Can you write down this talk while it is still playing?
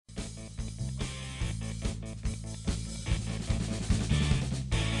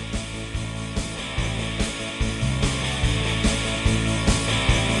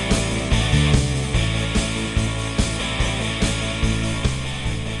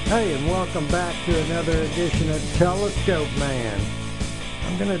Hey, and welcome back to another edition of TelescopeMan.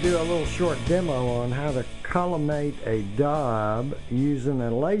 I'm going to do a little short demo on how to collimate a daub using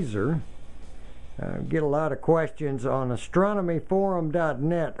a laser. Get a lot of questions on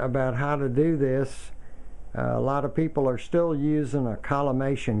astronomyforum.net about how to do this. A lot of people are still using a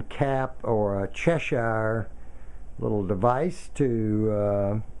collimation cap or a Cheshire little device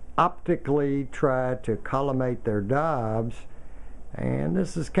to optically try to collimate their daubs. And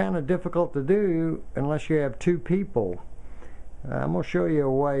this is kind of difficult to do unless you have two people. I'm going to show you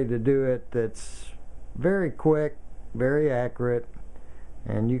a way to do it that's very quick, very accurate,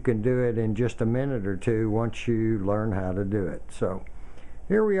 and you can do it in just a minute or two once you learn how to do it. So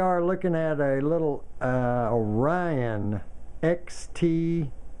here we are looking at a little Orion XT10i.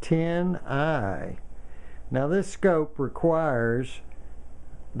 Now this scope requires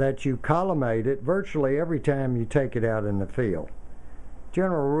that you collimate it virtually every time you take it out in the field.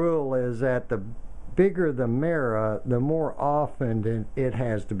 General rule is that the bigger the mirror, the more often it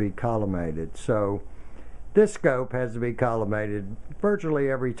has to be collimated. So this scope has to be collimated virtually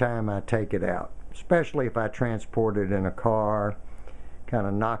every time I take it out, especially if I transport it in a car, kind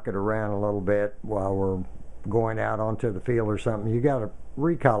of knock it around a little bit while we're going out onto the field or something. You got to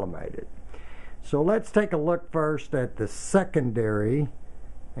recollimate it. So let's take a look first at the secondary,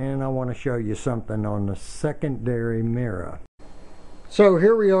 and I want to show you something on the secondary mirror. So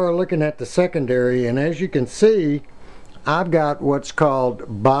here we are looking at the secondary, and as you can see, I've got what's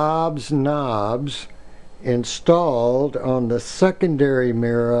called Bob's knobs installed on the secondary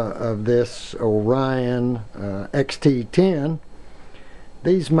mirror of this Orion XT10.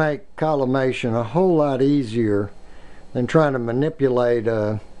 These make collimation a whole lot easier than trying to manipulate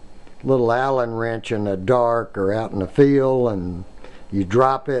a little Allen wrench in the dark or out in the field, and you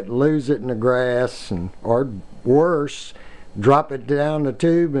drop it, lose it in the grass, and or worse, drop it down the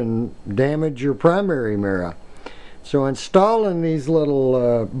tube and damage your primary mirror. So installing these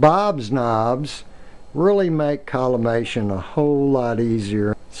little Bob's knobs really make collimation a whole lot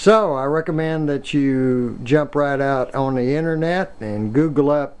easier. So I recommend that you jump right out on the internet and Google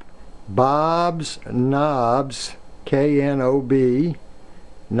up Bob's knobs, K-N-O-B,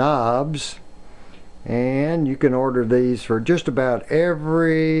 knobs, and you can order these for just about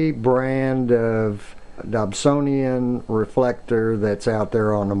every brand of Dobsonian reflector that's out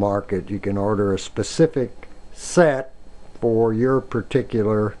there on the market. You can order a specific set for your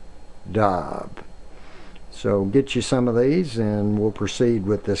particular daub. So get you some of these and we'll proceed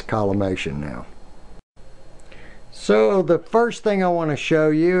with this collimation now. So the first thing I want to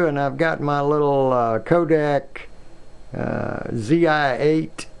show you, and I've got my little Kodak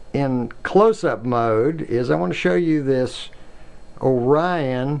ZI-8 in close-up mode, is I want to show you this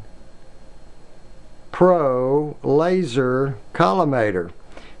Orion Pro laser collimator.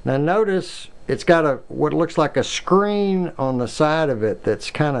 Now notice it's got what looks like a screen on the side of it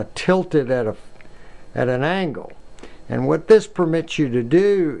that's kind of tilted at an angle. And what this permits you to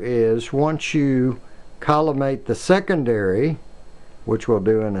do is, once you collimate the secondary, which we'll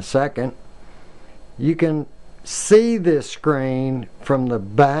do in a second, you can see this screen from the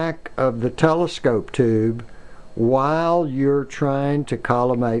back of the telescope tube while you're trying to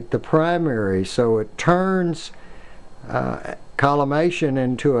collimate the primary. So it turns collimation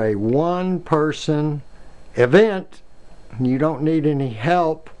into a one-person event. You don't need any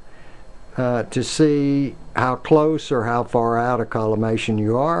help to see how close or how far out of collimation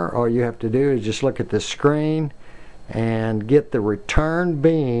you are. All you have to do is just look at the screen and get the return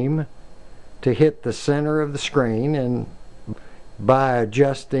beam to hit the center of the screen, and by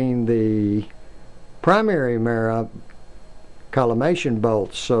adjusting the primary mirror collimation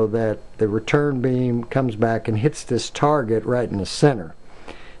bolts so that the return beam comes back and hits this target right in the center.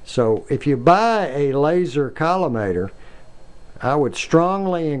 So if you buy a laser collimator, I would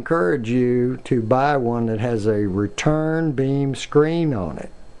strongly encourage you to buy one that has a return beam screen on it.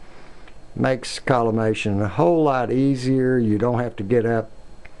 Makes collimation a whole lot easier. You don't have to get up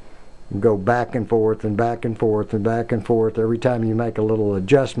and go back and forth and back and forth and back and forth every time you make a little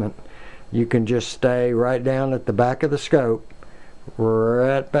adjustment. You can just stay right down at the back of the scope,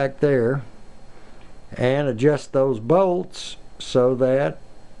 right back there, and adjust those bolts so that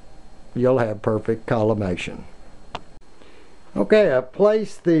you'll have perfect collimation. Okay, I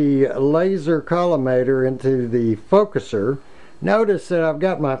placed the laser collimator into the focuser. Notice that I've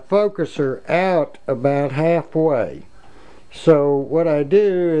got my focuser out about halfway. So what I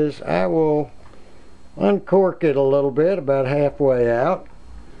do is I will uncork it a little bit about halfway out.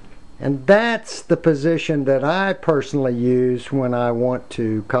 And that's the position that I personally use when I want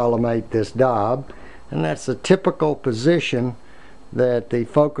to collimate this daub. And that's the typical position that the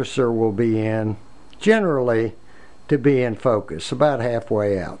focuser will be in, generally to be in focus, about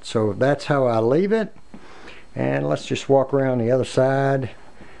halfway out. So that's how I leave it. And let's just walk around the other side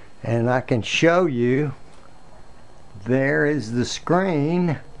and I can show you. There is the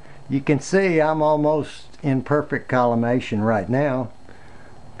screen. You can see I'm almost in perfect collimation right now,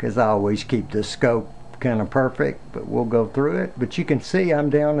 because I always keep the scope kind of perfect, but we'll go through it. But you can see I'm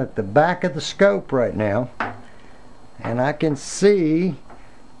down at the back of the scope right now, and I can see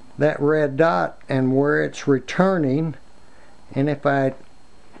that red dot and where it's returning. And if I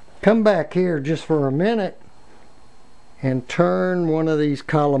come back here just for a minute and turn one of these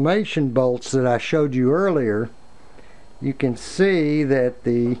collimation bolts that I showed you earlier, you can see that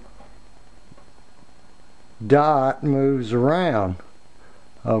the dot moves around.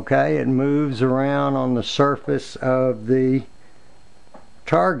 Okay, it moves around on the surface of the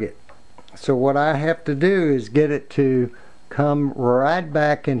target. So what I have to do is get it to come right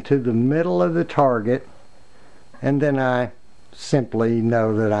back into the middle of the target, and then I simply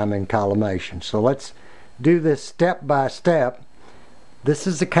know that I'm in collimation. So let's do this step by step. This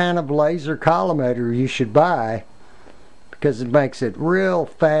is the kind of laser collimator you should buy, because it makes it real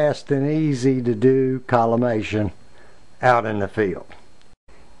fast and easy to do collimation out in the field.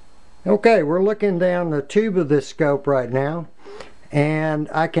 Okay, we're looking down the tube of this scope right now, and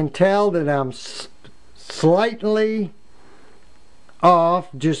I can tell that I'm slightly off,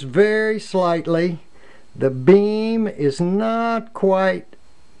 just very slightly. The beam is not quite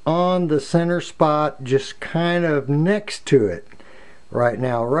on the center spot, just kind of next to it right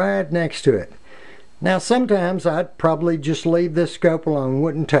now, right next to it. Now sometimes I'd probably just leave this scope alone,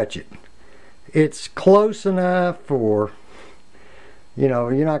 wouldn't touch it. It's close enough for, you know,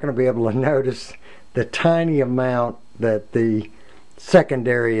 you're not going to be able to notice the tiny amount that the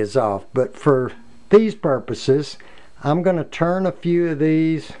secondary is off. But for these purposes, I'm going to turn a few of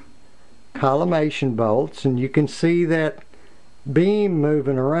these collimation bolts, and you can see that beam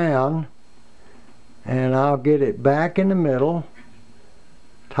moving around, and I'll get it back in the middle,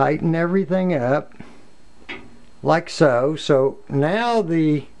 tighten everything up like so. So now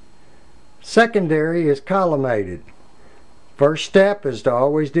the secondary is collimated. First step is to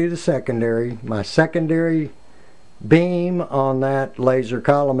always do the secondary. My secondary beam on that laser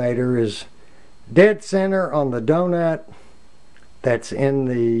collimator is dead center on the donut that's in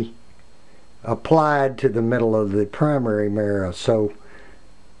the applied to the middle of the primary mirror. So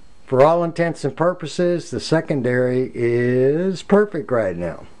for all intents and purposes, the secondary is perfect right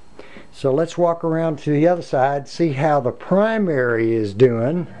now. So let's walk around to the other side, see how the primary is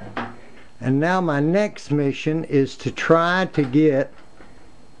doing. And now my next mission is to try to get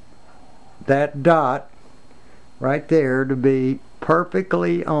that dot right there to be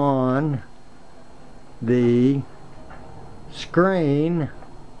perfectly on the screen,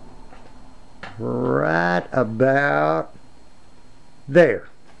 right about there.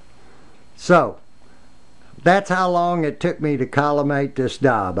 So that's how long it took me to collimate this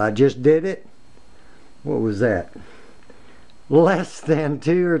knob. I just did it. What was that? Less than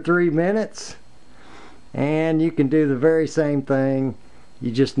 2 or 3 minutes. And you can do the very same thing.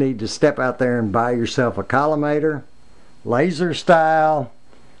 You just need to step out there and buy yourself a collimator, laser style,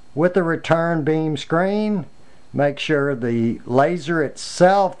 with a return beam screen. Make sure the laser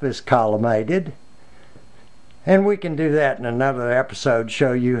itself is collimated. And we can do that in another episode,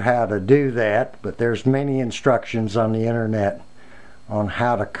 show you how to do that. But there's many instructions on the internet on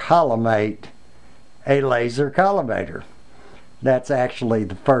how to collimate a laser collimator. That's actually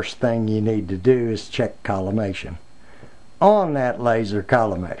the first thing you need to do, is check collimation on that laser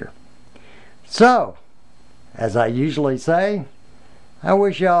collimator. So, as I usually say, I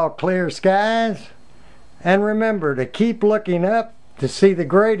wish y'all clear skies, and remember to keep looking up to see the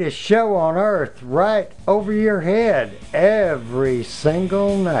greatest show on earth right over your head every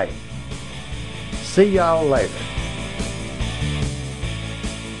single night. See y'all later.